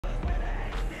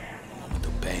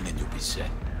pain and you'll be set.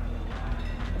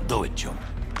 Do it, chum.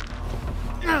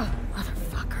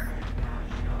 Motherfucker.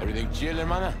 Everything chill,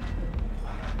 hermana?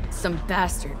 Some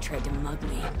bastard tried to mug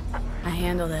me. I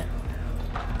handled it.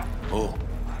 Oh,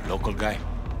 local guy?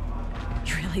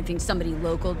 You really think somebody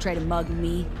local tried to mug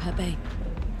me, Pepe?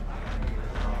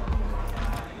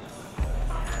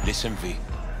 Listen, V.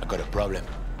 I got a problem.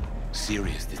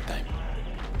 Serious this time.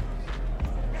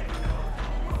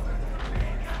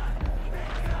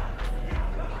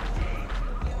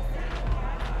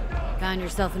 Found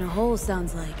yourself in a hole,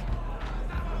 sounds like.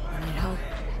 Need help?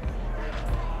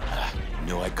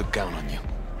 Knew I could count on you.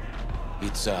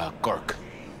 It's, Kirk.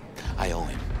 I owe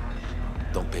him.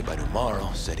 Don't pay by tomorrow,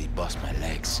 said he'd bust my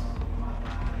legs.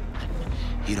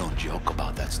 He don't joke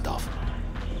about that stuff.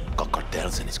 Got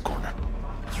cartels in his corner.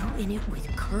 You in it with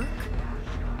Kirk?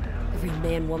 Every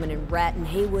man, woman, and rat in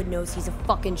Haywood knows he's a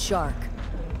fucking shark.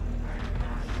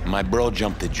 My bro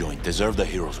jumped the joint. Deserved a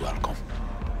hero's welcome.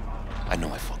 I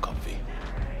know I fuck up, V.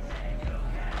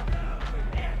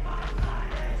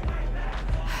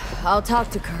 I'll talk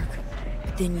to Kirk,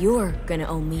 but then you're gonna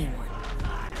owe me one.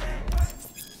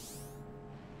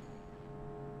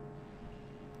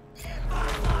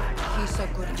 He's a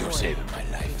good boy. You're saving my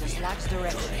life, He just V. lacks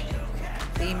direction.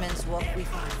 Demons walk we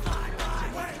find.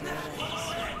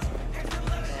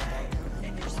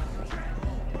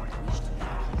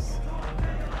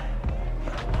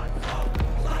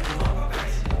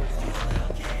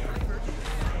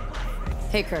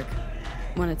 Hey, Kirk.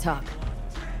 Wanna talk?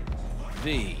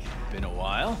 V, been a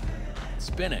while?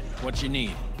 Spin it. What you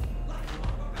need?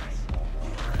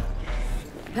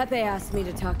 Pepe asked me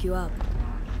to talk you up.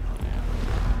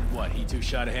 What, he too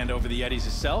shy to hand over the Yetis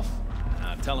himself?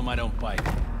 Tell him I don't bite.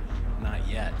 Not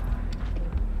yet.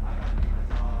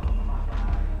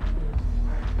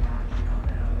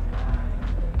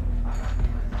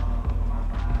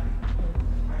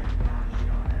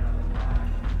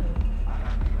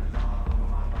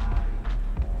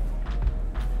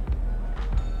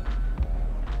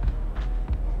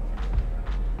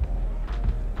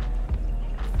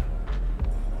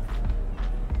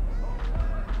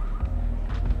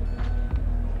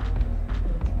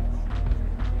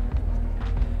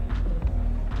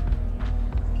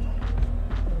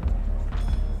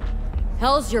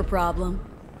 Hell's your problem?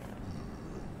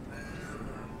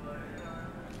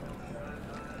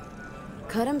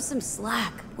 Cut him some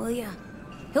slack, will ya?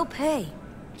 He'll pay.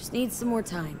 Just needs some more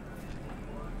time.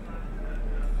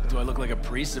 Do I look like a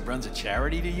priest that runs a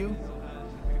charity to you?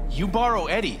 You borrow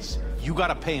Eddie's, you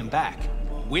gotta pay him back.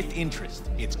 With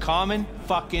interest. It's common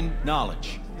fucking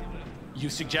knowledge. You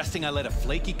suggesting I let a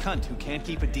flaky cunt who can't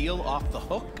keep a deal off the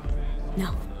hook?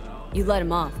 No. You let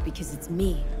him off because it's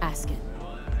me asking.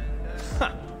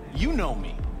 You know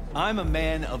me. I'm a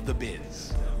man of the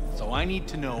biz. So I need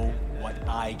to know what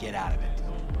I get out of it.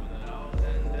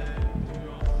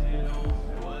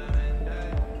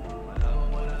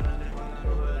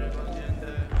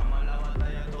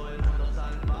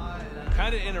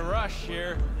 Kinda in a rush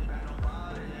here.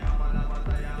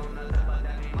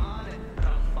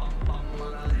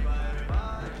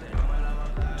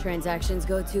 Transactions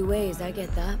go two ways, I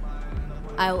get that.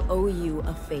 I'll owe you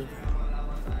a favor.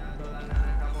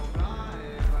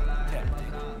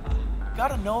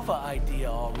 Got a Nova idea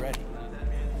already.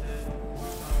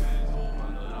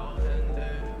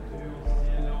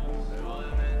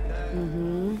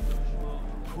 Mm-hmm.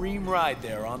 Preem ride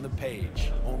there on the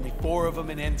page. Only 4 of them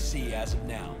in NC as of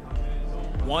now.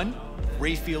 1,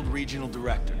 Rayfield Regional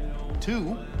Director.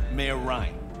 2, Mayor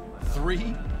Ryan.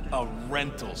 3, a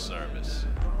rental service.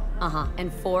 Uh-huh.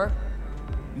 And 4?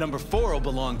 Number 4 will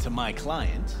belong to my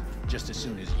client, just as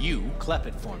soon as you clep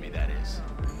it for me, that is.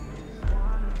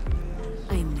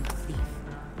 I am no thief.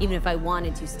 Even if I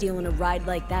wanted to, stealing a ride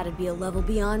like that'd be a level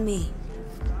beyond me.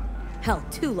 Hell,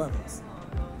 2 levels.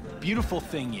 Beautiful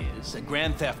thing is, a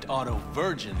Grand Theft Auto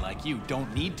virgin like you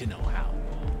don't need to know how.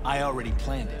 I already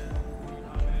planned it.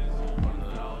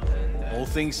 Whole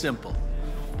thing's simple.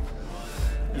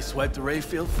 You swipe the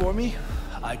Rayfield for me,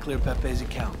 I clear Pepe's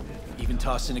account. Even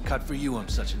toss in a cut for you, I'm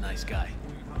such a nice guy.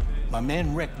 My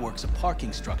man Rick works a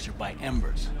parking structure by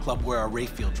Embers, club where our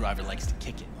Rayfield driver likes to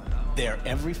kick it. There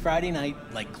every Friday night,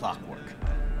 like clockwork.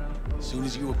 As soon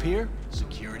as you appear,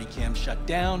 security cam shut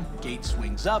down, gate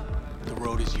swings up, the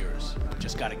road is yours.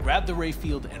 Just gotta grab the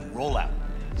Rayfield and roll out.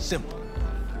 Simple.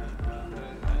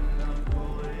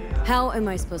 How am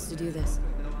I supposed to do this?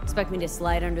 Expect me to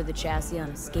slide under the chassis on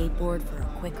a skateboard for a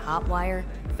quick hot wire?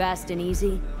 Fast and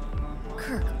easy?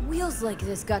 Kirk, wheels like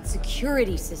this got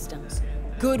security systems.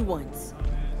 Good ones.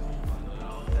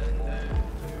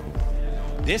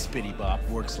 This bitty bop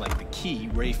works like the key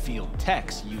Rayfield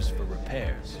techs use for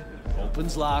repairs.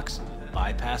 Opens locks,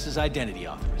 bypasses identity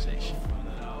authorization.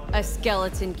 A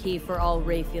skeleton key for all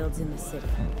Rayfields in the city.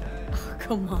 Oh,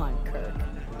 come on, Kirk.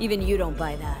 Even you don't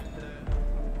buy that.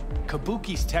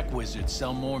 Kabuki's tech wizards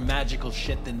sell more magical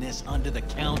shit than this under the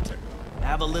counter.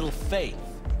 Have a little faith.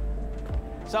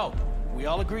 So, we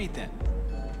all agreed then.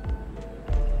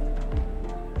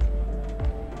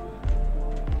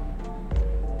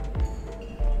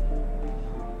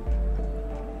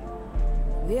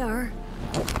 We are.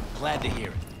 Glad to hear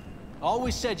it.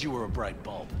 Always said you were a bright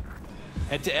bulb.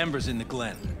 Head to Embers in the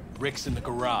Glen. Rick's in the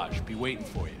garage. Be waiting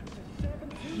for you.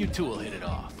 You two will hit it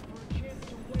off.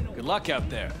 Good luck out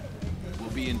there. We'll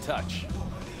be in touch.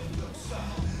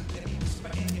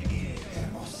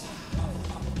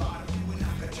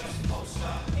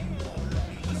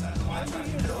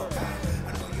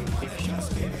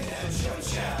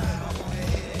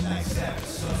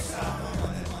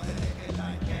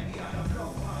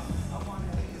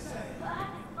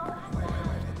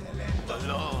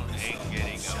 Alone ain't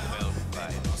getting a well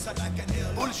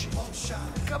fight. Bullshit.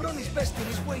 Cabron is best in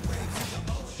his weight.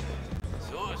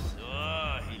 So,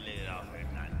 he laid out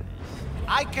Hernandez.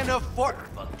 I can afford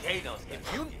Volcanoes.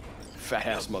 if you. Fat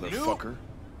ass motherfucker.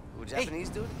 Japanese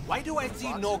dude? Why do I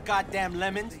see no goddamn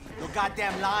lemons? No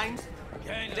goddamn limes?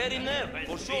 Can't let him live,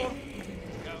 for sure.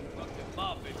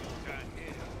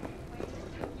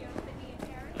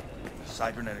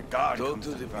 Cybernetic guard. Go comes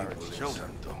to the devour people,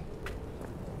 children. Santo.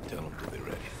 Tell them to be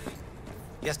ready.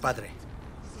 Yes, padre.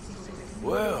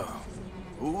 Well,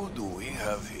 who do we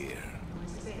have here?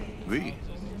 Me?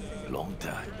 Long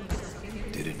time.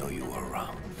 Didn't know you were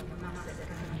around.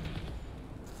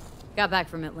 Got back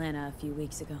from Atlanta a few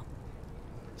weeks ago.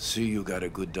 See, you got a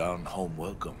good down-home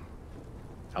welcome.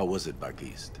 How was it back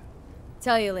east?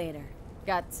 Tell you later.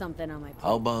 Got something on my plate.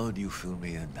 How about you fill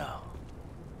me in now?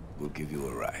 We'll give you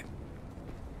a ride.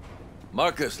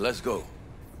 Marcus, let's go.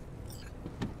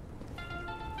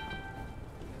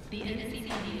 The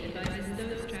NCPD advises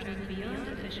those traveling beyond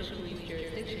official police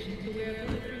jurisdiction to wear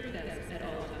bulletproof vests at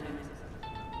all times.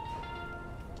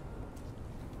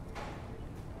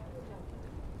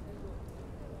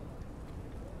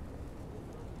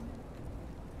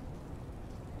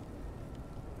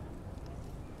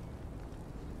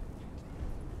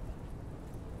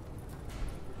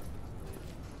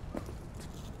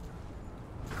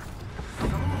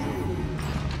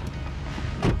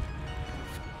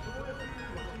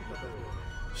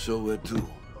 So where to?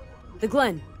 The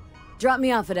Glen. Drop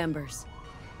me off at Embers.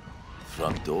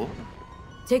 Front door?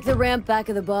 Take the ramp back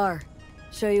of the bar.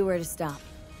 Show you where to stop.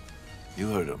 You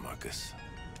heard her, Marcus.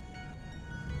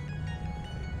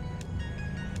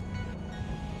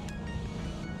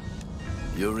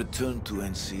 Your return to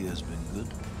NC has been good?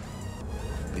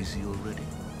 Busy already?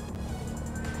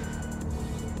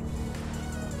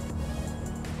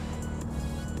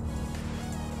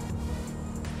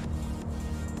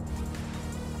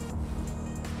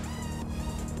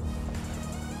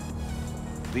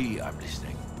 B, I'm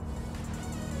listening.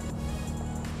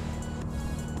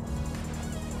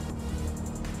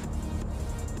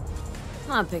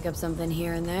 I'll pick up something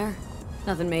here and there.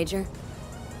 Nothing major.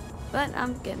 But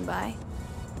I'm getting by.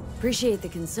 Appreciate the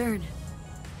concern.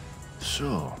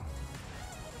 So,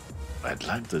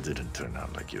 Atlanta didn't turn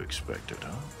out like you expected,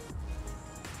 huh?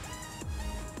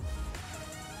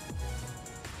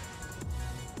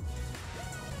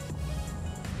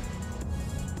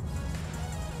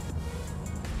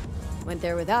 Went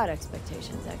there without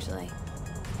expectations, actually.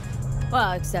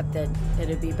 Well, except that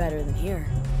it'd be better than here.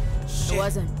 It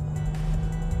wasn't.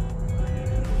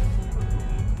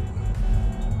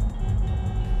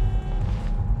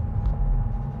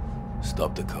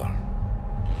 Stop the car.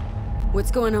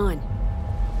 What's going on?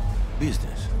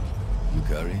 Business. You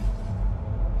carry?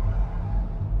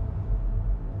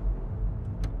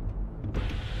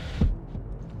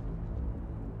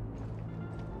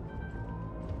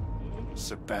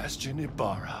 Sebastian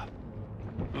Ibarra.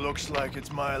 Looks like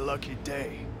it's my lucky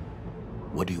day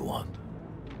What do you want?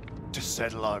 to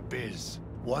settle our biz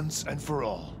once and for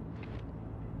all.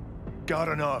 Got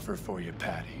an offer for you,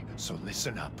 Patty, so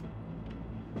listen up.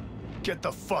 Get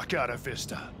the fuck out of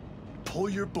Vista. Pull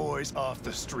your boys off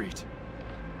the street.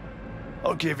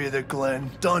 I'll give you the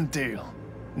Glen. Done deal.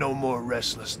 No more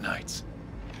restless nights.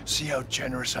 See how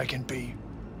generous I can be?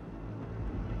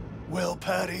 Well,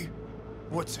 Patty,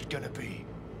 what's it gonna be?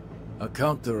 A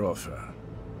counter offer.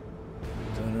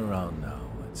 Turn around now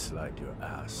and slide your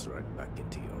ass right back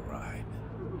into your ride.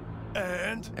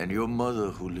 And your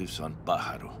mother, who lives on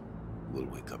Pájaro, will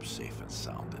wake up safe and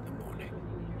sound in the morning.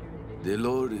 The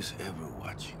Lord is ever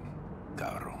watching,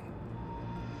 cabrón.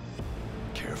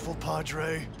 Careful,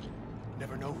 Padre.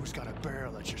 Never know who's got a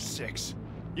barrel at your 6.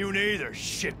 You neither,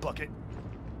 shit bucket.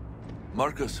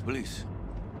 Marcus, please.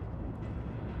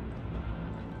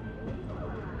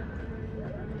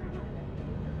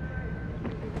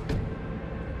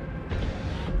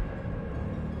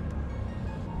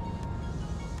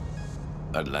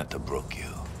 Atlanta broke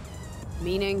you.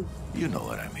 Meaning? You know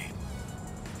what I mean.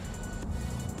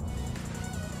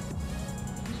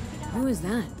 Who is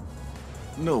that?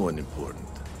 No one important.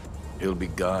 He'll be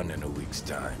gone in a week's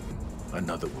time.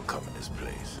 Another will come in his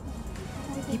place.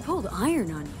 He pulled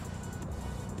iron on you.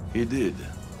 He did.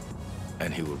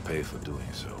 And he will pay for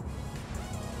doing so.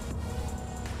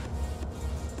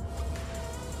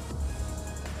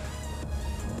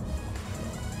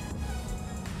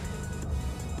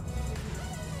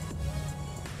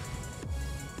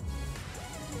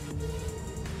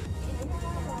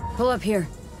 Pull up here.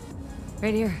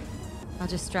 Right here. I'll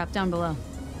just strap down below.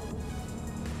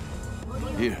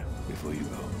 Here, before you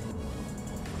go.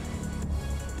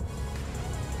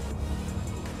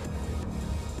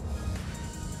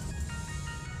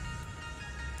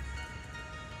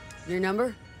 Your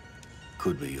number?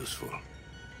 Could be useful.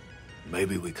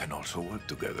 Maybe we can also work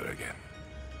together again.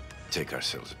 Take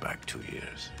ourselves back 2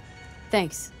 years.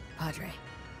 Thanks, Padre.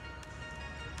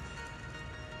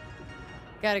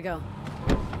 Gotta go.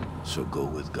 So go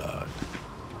with God.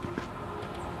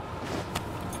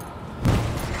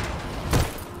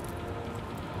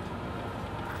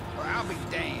 Well, I'll be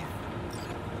damned.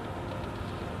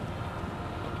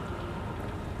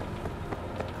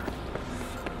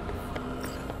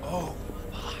 Oh,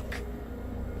 fuck.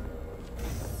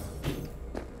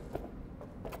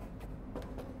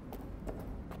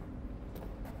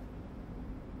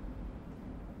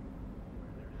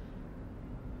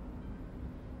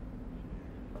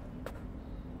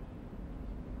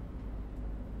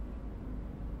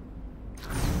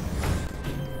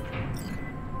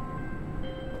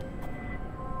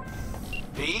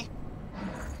 V?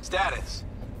 Status.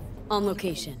 On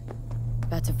location.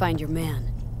 About to find your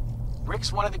man.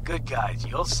 Rick's one of the good guys,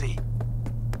 you'll see.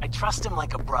 I trust him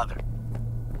like a brother.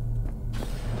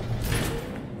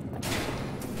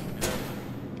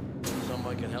 Something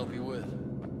I can help you with.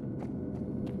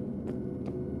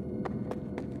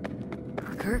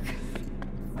 Kirk?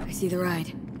 I see the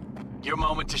ride. Your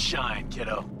moment to shine,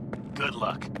 kiddo. Good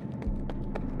luck.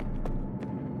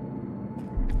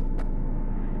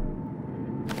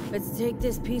 Let's take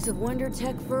this piece of wonder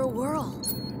tech for a whirl.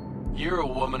 You're a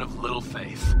woman of little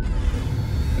faith.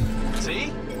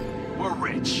 See? We're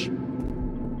rich.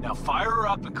 Now fire her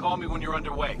up and call me when you're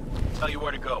underway. Tell you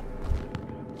where to go.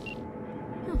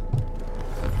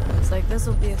 Looks like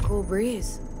this'll be a cool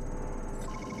breeze.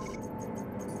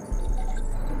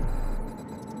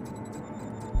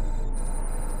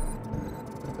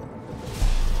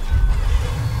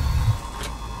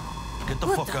 Get the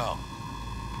fuck out.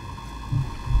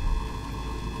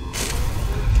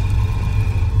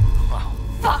 Wow.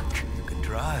 Fuck! You can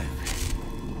drive.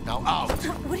 Now out.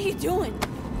 What are you doing?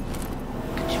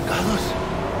 Chingados.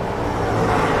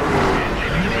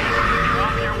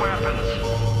 Drop your weapons.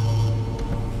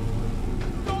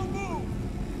 Don't move!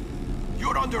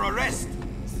 You're under arrest!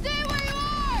 Stay where you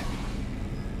are!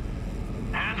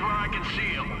 Hands where I can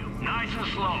see them. Nice and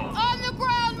slow. On the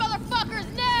ground, motherfuckers,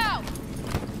 now!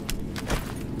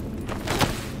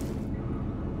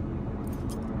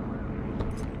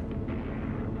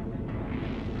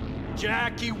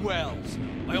 Jackie Wells,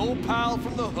 my old pal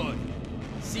from the hood.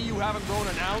 See you haven't grown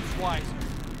an ounce wiser.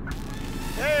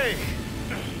 Hey!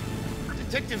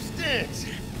 Detective Stintz.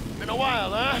 Been a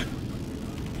while, huh?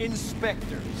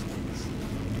 Inspector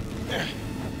Stintz.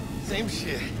 Same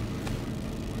shit.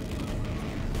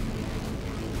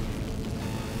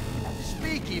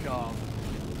 Speaking of,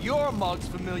 your mug's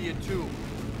familiar too.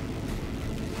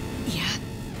 Yeah.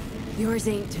 Yours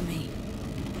ain't to me.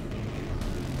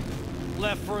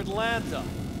 Left for Atlanta,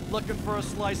 looking for a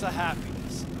slice of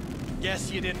happiness. Guess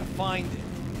you didn't find it.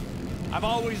 I've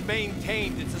always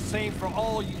maintained it's the same for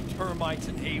all you termites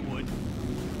in Haywood.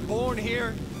 Born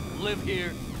here, live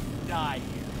here, die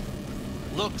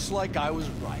here. Looks like I was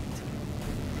right.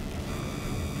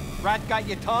 Rat got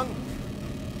your tongue?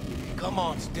 Come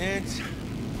on, Stintz.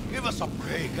 Give us a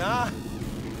break, huh?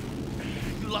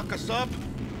 You lock us up,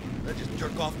 then just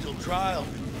jerk off till trial.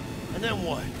 And then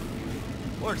what?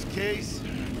 Worst case,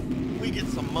 we get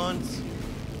some months.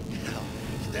 Hell,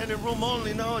 standing room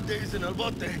only nowadays in El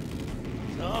Bote.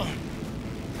 So,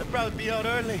 they'll probably be out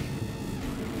early.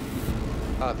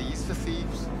 Are these the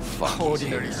thieves?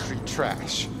 Ordinary street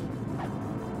trash.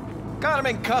 Got him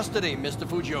in custody, Mr.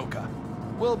 Fujioka.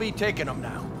 We'll be taking him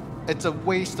now. It's a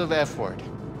waste of effort.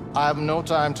 I have no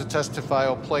time to testify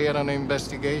or play at an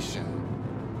investigation.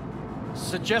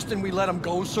 Suggesting we let him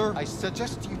go, sir? I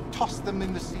suggest you toss them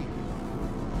in the sea.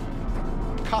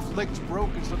 Cuff leg's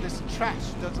broken so this trash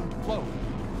doesn't flow.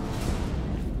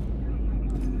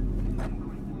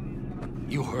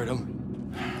 You heard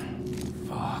him.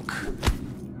 Fuck.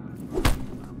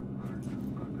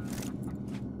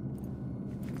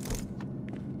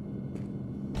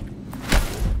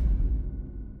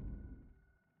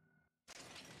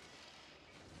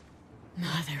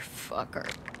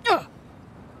 Motherfucker.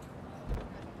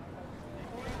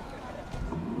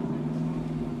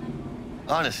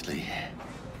 Honestly,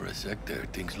 for a sec there,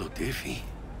 things looked iffy.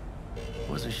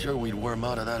 Wasn't sure we'd worm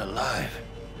out of that alive.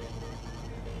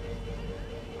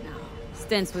 No,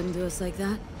 Stents wouldn't do us like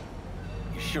that.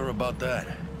 You sure about that?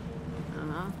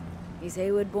 Uh-huh. He's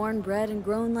Haywood-born, bred, and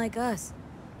grown like us.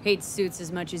 Hates suits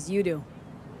as much as you do.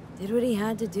 Did what he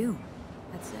had to do.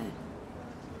 That's it.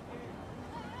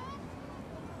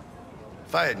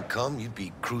 If I hadn't come, you'd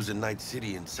be cruising Night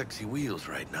City in sexy wheels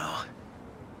right now.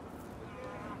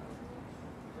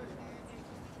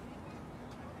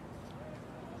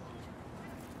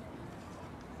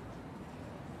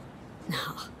 No,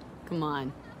 come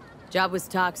on. Job was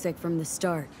toxic from the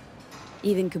start.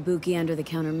 Even Kabuki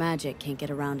under-the-counter magic can't get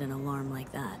around an alarm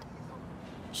like that.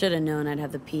 Should've known I'd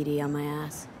have the PD on my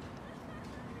ass.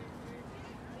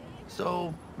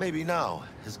 So, maybe now,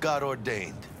 as God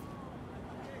ordained.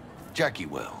 Jackie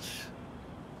Wells.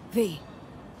 V.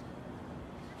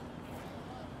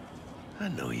 I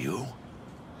know you.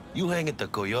 You hang at the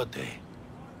Coyote.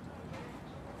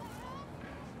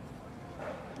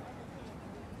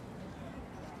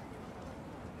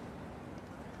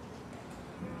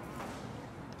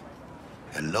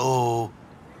 Hello?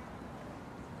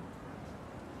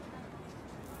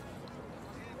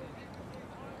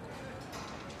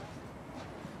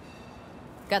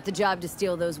 Got the job to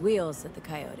steal those wheels at the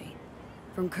Coyote.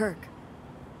 From Kirk.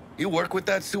 You work with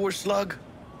that sewer slug?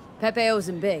 Pepe owes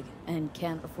him big, and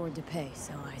can't afford to pay,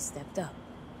 so I stepped up.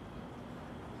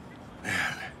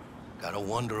 Man, gotta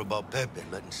wonder about Pepe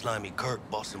letting slimy Kirk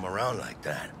boss him around like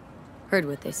that. Heard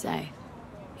what they say.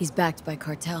 He's backed by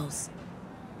cartels.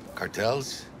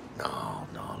 Cartels? No,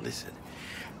 listen.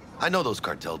 I know those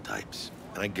cartel types,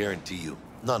 and I guarantee you,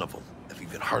 none of them have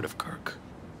even heard of Kirk.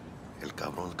 El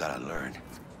cabron's gotta learn.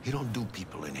 He don't do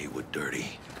people in Haywood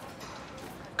dirty.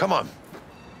 Come on,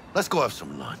 let's go have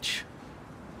some lunch.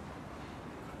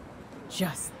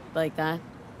 Just like that?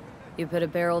 You put a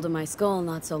barrel to my skull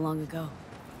not so long ago.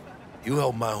 You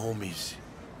help my homies,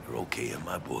 you're okay in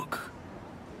my book.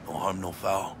 No harm, no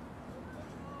foul.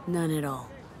 None at all.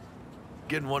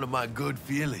 Getting one of my good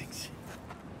feelings.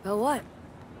 About what?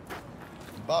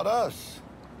 About us.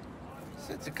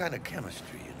 It's a kind of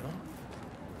chemistry, you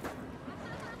know?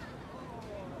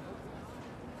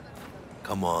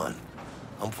 Come on.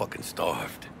 I'm fucking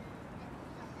starved.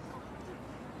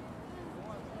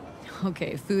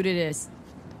 Okay, food it is.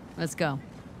 Let's go.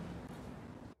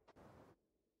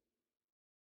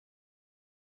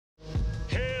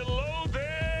 Hello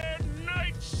there,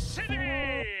 Night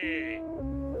City!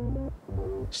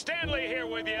 Stanley here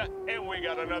with you, and we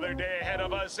got another day ahead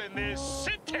of us in this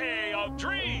city of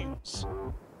dreams.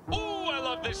 Ooh, I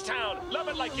love this town. Love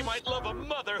it like you might love a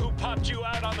mother who popped you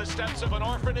out on the steps of an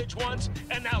orphanage once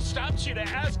and now stops you to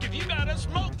ask if you got a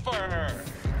smoke for her.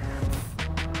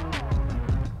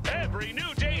 Every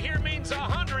new day here means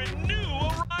 100 new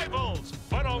arrivals,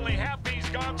 but only half these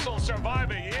gonks will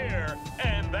survive a year,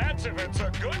 and that's if it's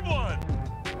a good one.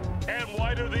 And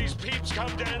why do these peeps come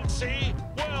to NC?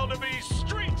 Well, to be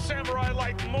street samurai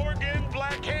like Morgan,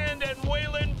 Blackhand, and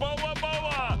Waylon Boa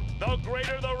Boa. The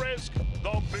greater the risk,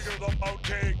 the bigger the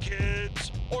bounty,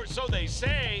 kids. Or so they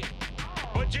say.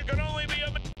 But you can only be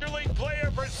a Major League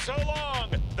player for so long.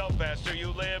 The faster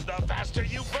you live, the faster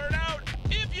you burn out.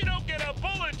 If you don't get a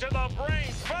bullet to the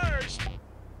brain first.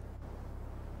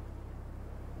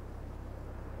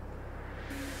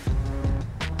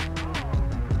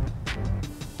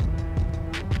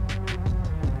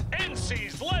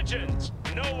 NC's legends.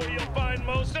 Know where you'll find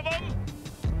most of them?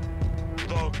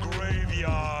 The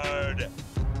graveyard.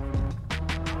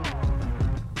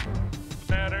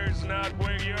 Matters not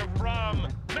where you're from.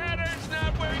 Matters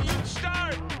not where you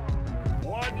start.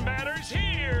 What matters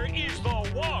here is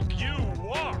the walk you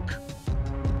walk.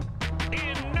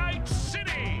 In Night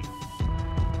City.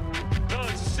 The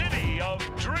city of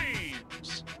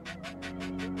dreams.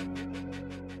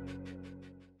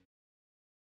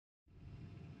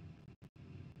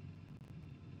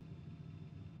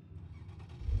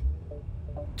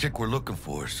 Chick we're looking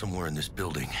for is somewhere in this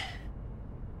building.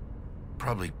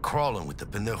 Probably crawling with the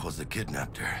pendejos that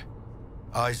kidnapped her.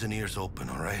 Eyes and ears open,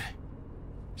 all right?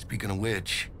 Speaking of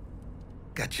which,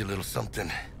 got you a little something.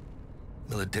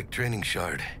 Militech training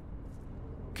shard.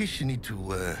 In case you need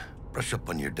to, brush up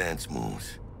on your dance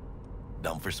moves.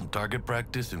 Down for some target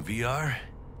practice in VR?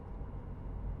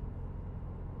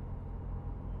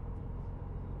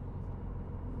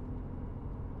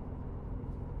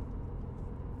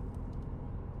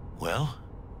 Well?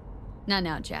 Not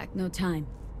now, Jack. No time.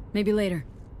 Maybe later.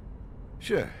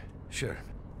 Sure.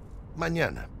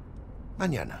 Mañana.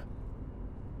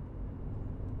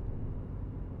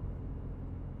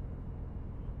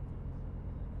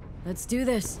 Let's do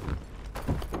this.